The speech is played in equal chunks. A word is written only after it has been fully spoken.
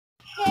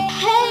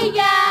Hey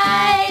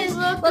guys,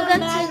 welcome to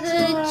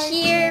the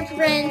Cheer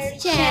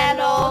Friends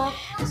channel.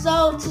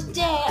 So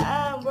today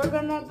we're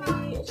gonna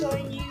be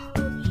showing you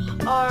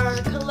our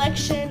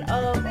collection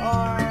of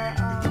our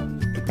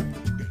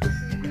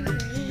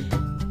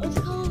what's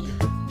it called?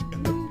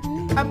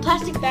 Our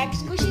plastic bag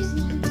squishies.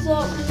 So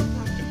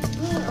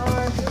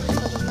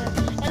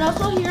and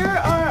also here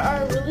are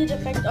our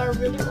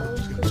really old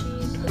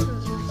squishies. This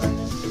is really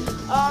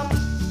fun.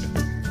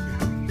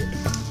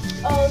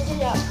 So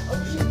yeah.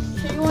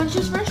 So you want to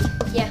choose first?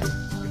 Yeah.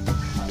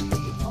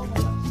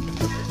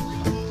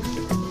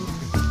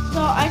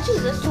 So I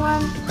choose this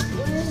one.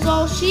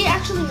 So she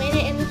actually made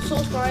it and it's so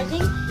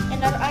surprising.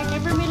 And I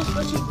never made a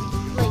squishy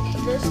like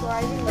this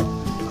surprising.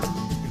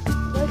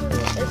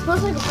 It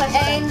smells like a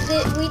plastic.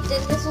 And we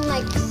did this one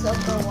like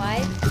super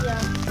wide. Yeah.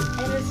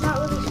 And it's not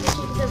really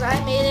squishy because I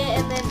made it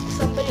and then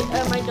somebody,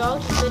 my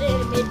dog just did it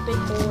and it made a big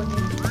hole in it.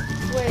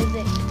 Where is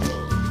it?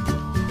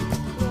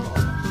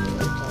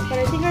 But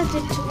I think I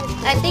did too much.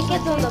 I think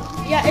it's on the.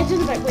 Yeah, it's in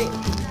the back. Wait.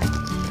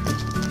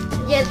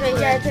 Yeah, it's right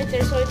Yeah, here. it's right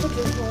there. So it's a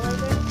big hole right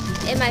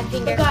there. In my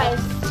finger. But guys,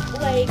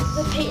 like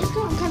the paint is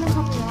kind of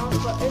coming off,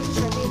 but it's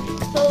tricky.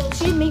 So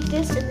she made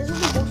this, and this is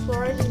the most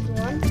polarizing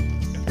one.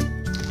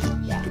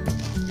 Yeah.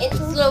 It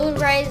slow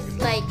rise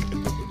like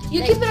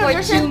You like keep it on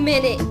your for 2 side.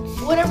 minutes.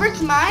 Whatever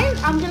it's mine,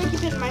 I'm gonna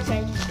keep it on my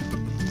side.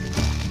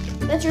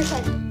 That's your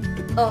side.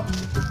 Oh.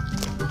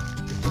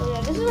 So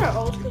yeah, this is our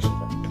old squishy.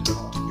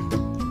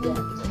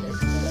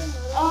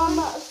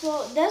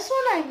 So this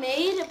one I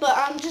made, but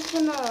I'm just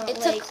gonna.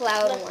 It's a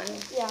cloud one.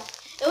 Yeah.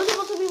 It was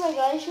supposed to be my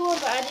Galaxy one,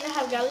 but I didn't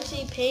have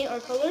Galaxy paint or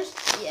colors.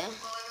 Yeah.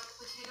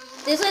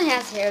 This one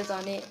has hairs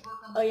on it.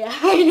 Oh yeah,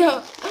 I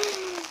know.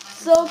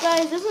 So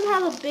guys, this one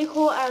has a big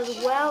hole as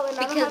well, and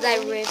Because I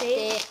ripped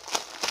it.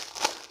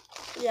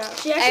 Yeah,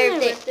 she actually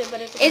ripped it,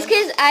 but it's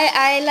because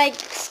I like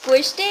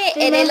squished it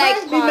and it like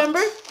popped.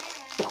 Remember?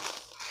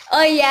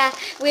 Oh yeah,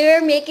 we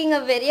were making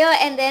a video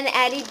and then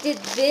Addie did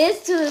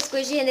this to the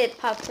squishy and it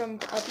popped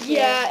from up here.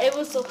 Yeah, it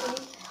was so funny.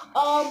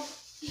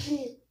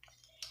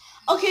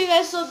 Okay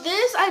guys, so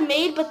this I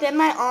made, but then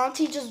my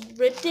auntie just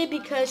ripped it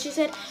because she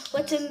said,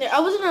 "What's in there?" I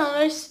was in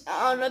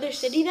another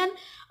city then.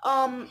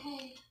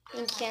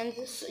 In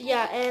Kansas.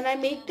 Yeah, and I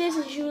made this,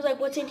 and she was like,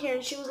 "What's in here?"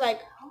 And she was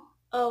like,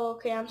 "Oh,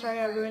 okay, I'm sorry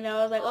I ruined it."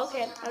 I was like,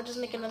 "Okay, I'll just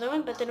make another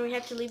one." But then we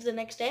had to leave the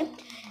next day,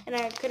 and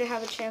I couldn't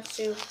have a chance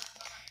to.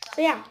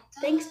 So yeah,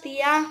 thanks,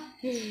 Tia.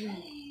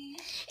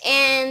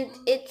 And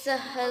it's a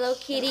Hello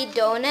Kitty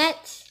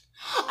donut.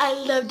 I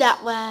love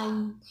that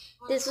one.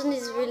 This one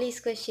is really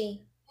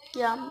squishy.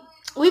 Yeah,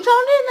 we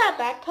found it in that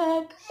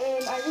backpack,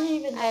 and I didn't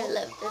even know. I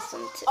love this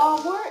one too.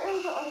 Where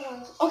are the other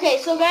ones? Okay,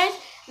 so guys,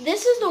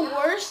 this is the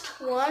worst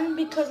one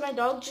because my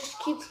dog just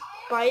keeps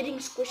biting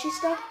squishy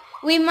stuff.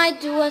 We might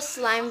do a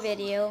slime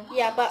video.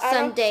 Yeah, but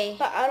someday.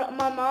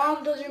 My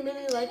mom doesn't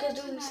really like us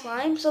doing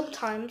slime.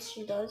 Sometimes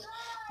she does,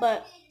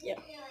 but yeah.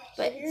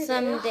 But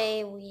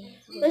someday we.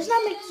 Let's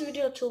not make this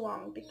video too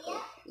long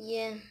because.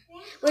 Yeah,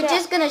 we're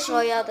just gonna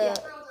show y'all the.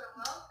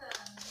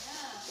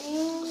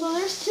 So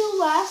there's two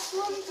last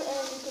ones,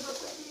 and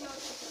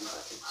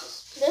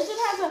this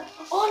one has a.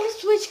 Oh,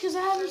 let's switch because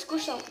I haven't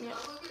squished something yet.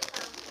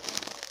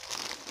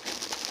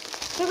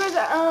 So guys,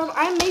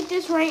 I made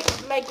this right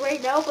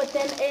now, but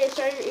then it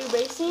started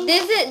erasing.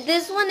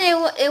 This one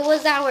it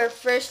was our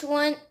first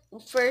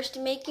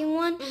making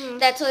one. Mm-hmm.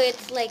 That's why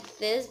it's like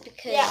this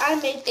because I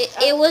made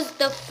it was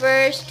the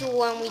first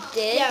one we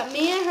did. Yeah,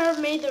 me and her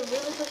made the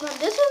really first one.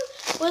 This one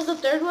was the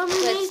third one we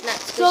made. Not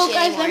So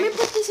guys, anymore. let me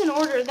put this in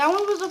order. That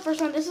one was the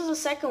first one. This is the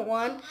second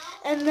one,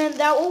 and then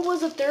that one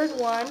was the third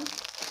one.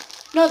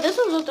 No, this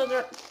one was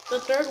the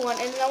third one,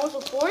 and that was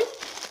the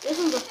fourth. This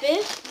one's the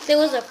fifth. It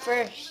was the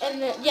first.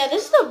 And then, yeah,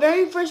 this is the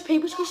very first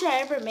paper squishy I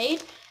ever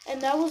made,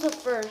 and that was the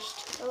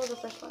first. That was the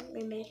first one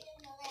we made.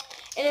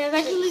 And it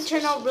actually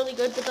turned out really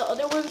good, but the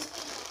other ones,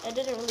 it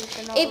didn't really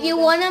turn out If you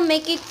want to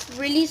make it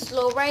really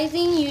slow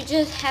rising, you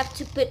just have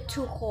to put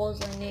 2 holes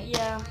in it.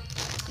 Yeah.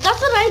 That's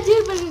what I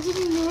did, but it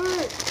didn't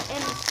work.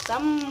 And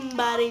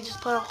somebody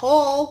just put a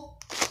hole.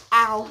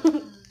 Ow.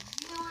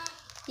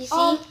 You see?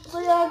 So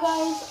yeah,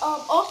 guys.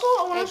 Also,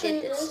 I want to show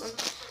you did this. one.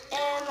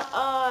 And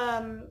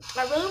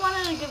I really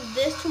wanted to give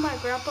this to my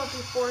grandpa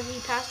before he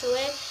passed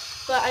away,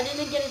 but I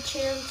didn't get a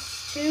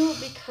chance to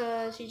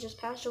because he just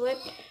passed away.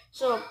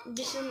 So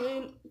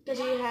recently, because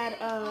he had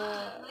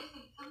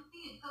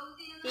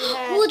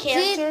Who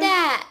cancer. did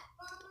that?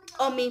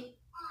 Oh, me.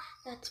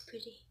 That's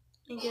pretty.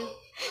 Thank you.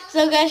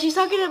 So guys, she's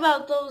talking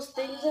about those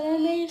things that I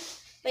made.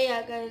 But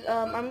yeah, guys,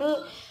 I'm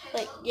really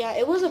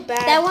it was a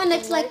bad. That one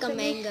looks like a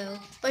mango.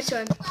 Which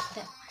one?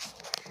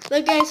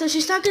 Look, guys. So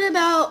she's talking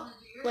about.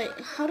 Wait,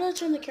 how do I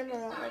turn the camera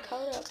on? Like, how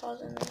do I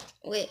pause it now?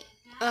 Wait,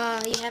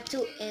 you have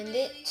to end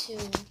it to.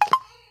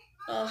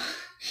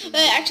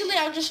 But actually,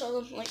 I'll just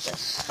show them like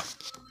this.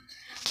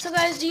 So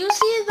guys, do you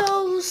see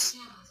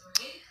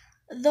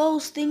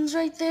those things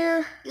right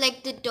there?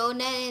 Like the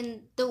donut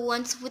and the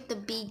ones with the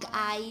big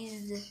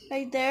eyes.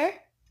 Right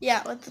there?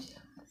 Yeah,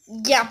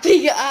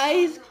 big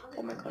eyes.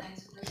 Oh my god.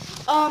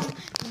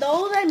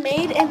 Those I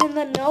made, and then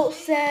the note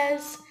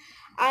says,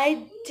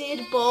 I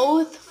did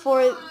both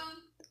for.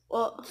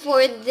 Well,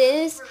 for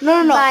this.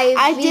 no. by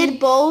I V- did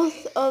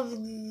both of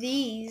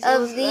these.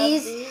 of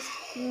these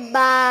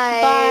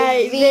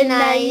by Vinay.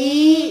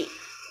 Vinay.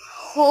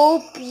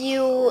 Hope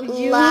you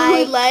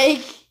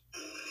like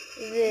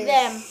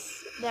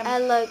this. them. I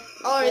like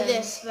Or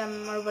them.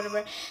 them, or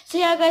whatever. So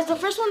yeah, guys, the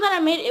first one that I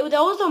made, that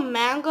was a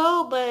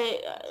mango,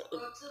 but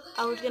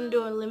I was gonna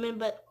do a lemon,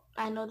 but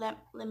I know that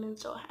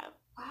lemons don't have.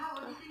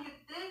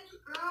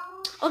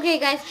 Okay,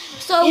 guys.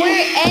 So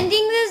we're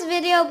ending this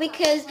video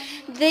because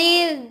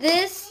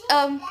this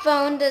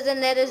phone doesn't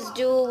let us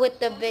do with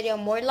the video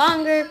more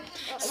longer.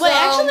 So, Wait,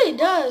 actually it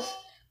does,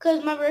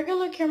 cause my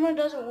regular camera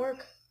doesn't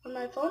work on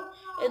my phone.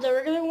 The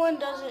regular one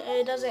doesn't.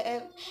 It doesn't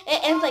end. It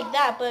ends like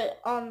that, but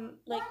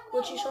like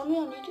what you showed me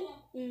on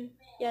YouTube.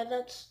 Yeah,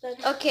 that's.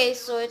 Okay,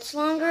 so it's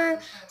longer.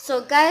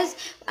 So guys,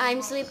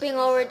 I'm sleeping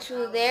over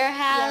to their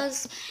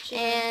house,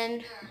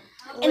 and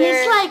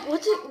it's like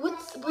what's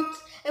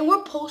and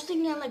we're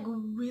posting at like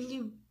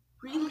really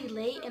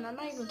late, and I'm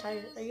not even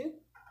tired. Are you?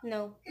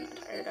 No, I'm not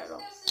tired at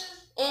all.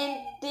 and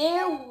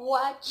they're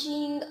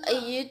watching a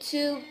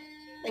YouTube,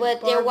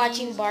 Like but they're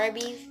watching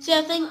Barbies. So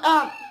I think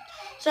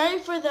sorry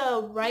for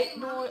the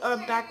noise or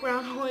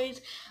background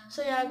noise.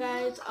 So yeah,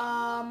 guys,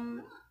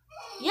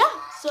 yeah.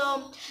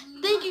 So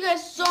thank you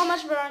guys so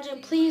much for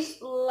watching.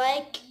 Please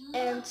like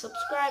and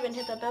subscribe and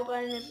hit that bell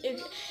button.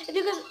 If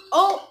you guys,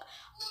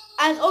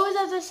 as always,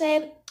 as I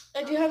say,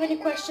 if you have any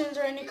questions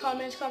or any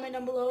comments, comment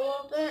down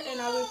below there,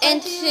 and I'll reply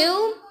And to you.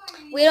 two,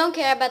 we don't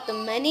care about the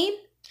money.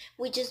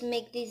 We just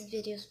make these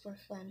videos for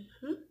fun.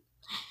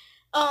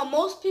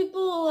 Most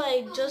people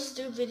like just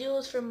do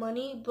videos for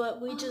money,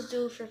 but we just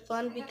do it for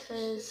fun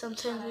because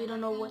sometimes we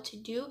don't know what to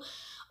do.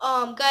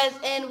 Guys,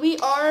 and we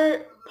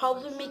are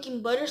probably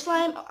making butter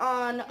slime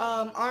on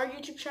our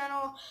YouTube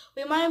channel.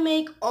 We might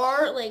make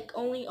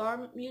only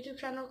our YouTube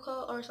channel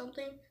or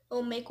something.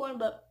 We'll make one,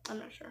 but I'm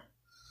not sure.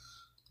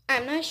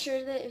 I'm not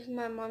sure that if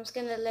my mom's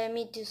gonna let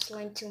me do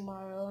slime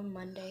tomorrow or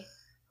Monday.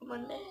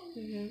 Monday.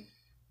 Mm-hmm.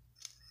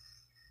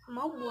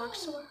 Mom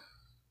works tomorrow.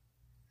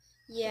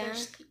 Yeah.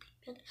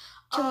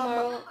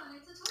 Tomorrow.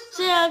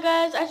 So yeah,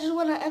 guys, I just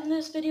want to end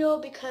this video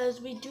because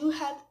we do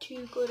have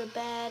to go to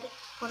bed.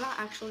 Well, not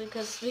actually,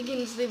 because we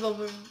can sleep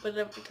over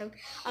whatever time.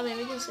 I mean,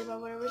 we can sleep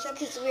on whatever time.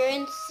 Because we're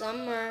in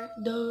summer.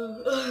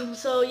 Duh.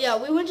 So yeah,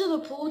 we went to the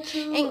pool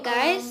too. And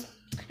guys,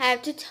 I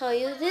have to tell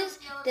you this,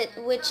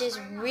 which is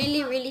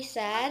really, really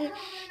sad,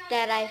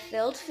 that I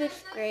failed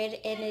 5th grade,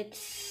 and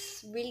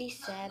it's really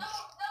sad.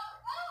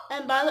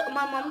 And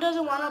my mom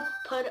doesn't want to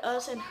put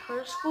us in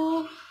her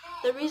school.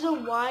 The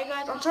reason why,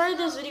 guys, I'm sorry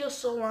this video is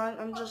so long.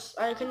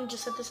 I couldn't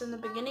just set this in the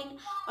beginning,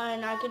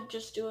 and I could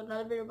just do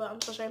another video, but I'm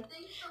so sorry.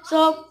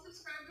 So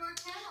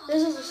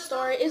this is a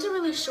story. It's a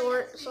really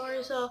short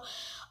story. So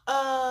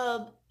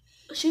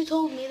she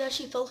told me that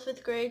she failed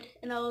 5th grade,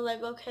 and I was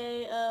like,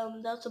 okay,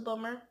 that's a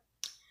bummer.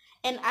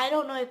 And I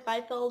don't know if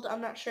I failed.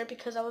 I'm not sure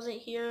because I wasn't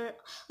here.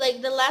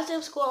 Like the last day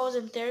of school, I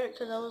wasn't there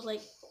because I was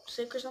like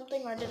sick or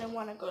something, or I didn't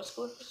want to go to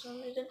school for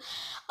some reason.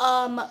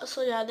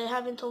 So yeah, they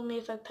haven't told me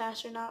if I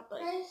passed or not,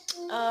 but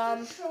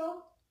I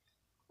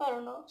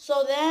don't know.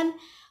 So then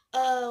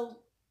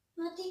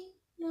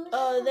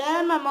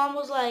then my mom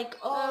was like,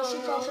 oh, she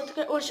fell 5th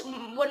grade.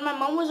 When my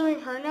mom was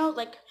doing her nails,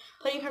 like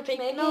putting her fake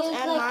nails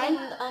and mine,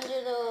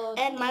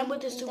 and mine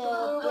with the stupid glue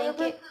or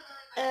whatever.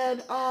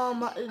 And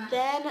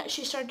then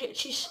she started.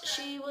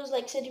 She was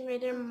like sitting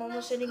right there. My mom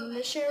was sitting in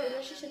this chair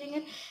that she's sitting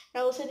in, and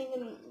I was sitting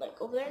in like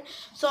over there.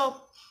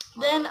 So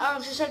then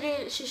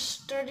she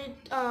started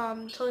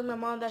telling my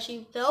mom that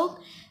she failed,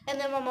 and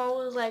then my mom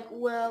was like,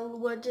 well,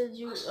 what did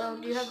you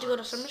do you have to go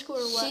to summer school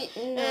or what?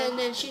 And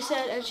then she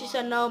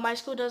said no, my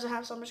school doesn't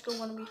have summer school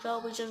when we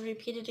failed. We just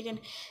repeated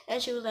again.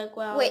 And she was like,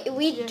 well, wait,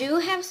 we do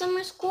have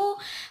summer school,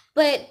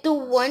 but the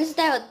ones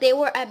that they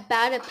were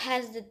about to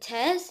pass the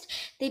test,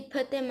 they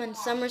put them in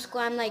summer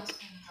school. I'm like,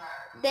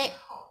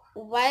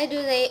 why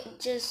do they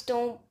just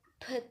don't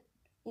put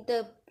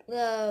the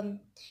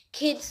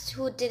kids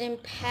who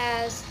didn't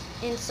pass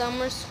in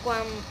summer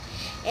school,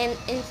 and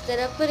instead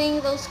of putting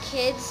those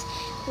kids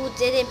who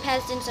didn't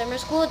pass in summer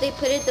school, they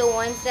put it the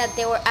ones that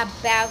they were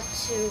about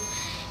to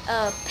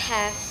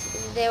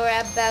pass. They were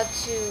about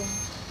to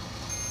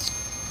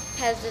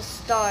pass the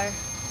STAR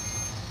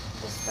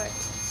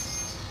test.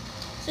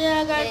 So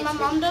yeah, guys, my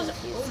mom doesn't.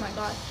 Oh my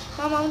god,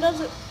 my mom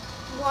doesn't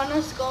want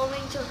us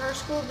going to her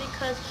school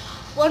because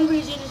one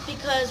reason is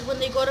because when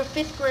they go to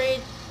 5th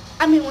grade.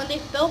 When they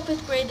fail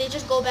 5th grade, they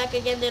just go back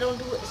again. They don't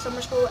do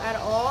summer school at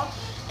all.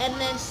 And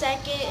then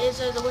second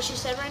is what she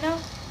said right now.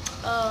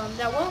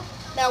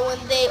 That when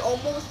they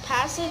almost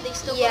pass it, they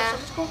still go to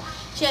summer school.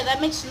 So yeah,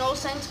 that makes no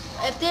sense.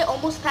 If they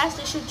almost pass,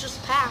 they should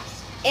just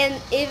pass. And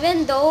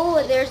even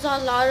though there's a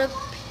lot of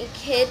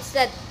kids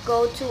that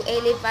go to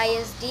Elif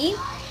ISD,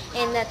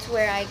 and that's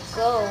where I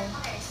go.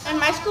 In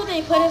my school,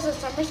 they put us in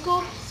summer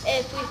school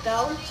if we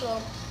fail.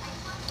 So.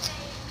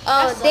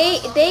 Oh,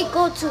 they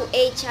go to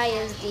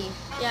HISD.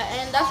 Yeah,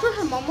 and that's where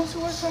her mom wants to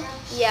work from.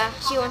 Yeah,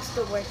 she wants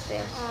to work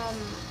there.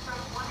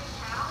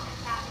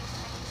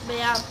 But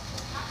yeah.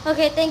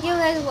 Okay, thank you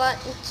guys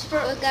for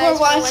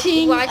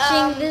watching,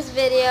 this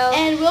video.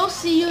 And we'll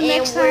see you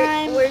next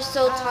time. We're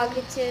so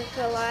talkative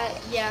a lot.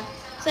 Yeah.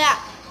 So yeah.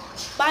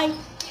 Bye.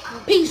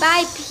 Peace.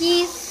 Bye.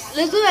 Peace.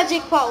 Let's do that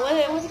Jake Paul.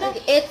 What's it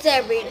called? It's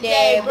every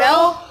day,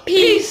 bro.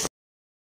 Peace.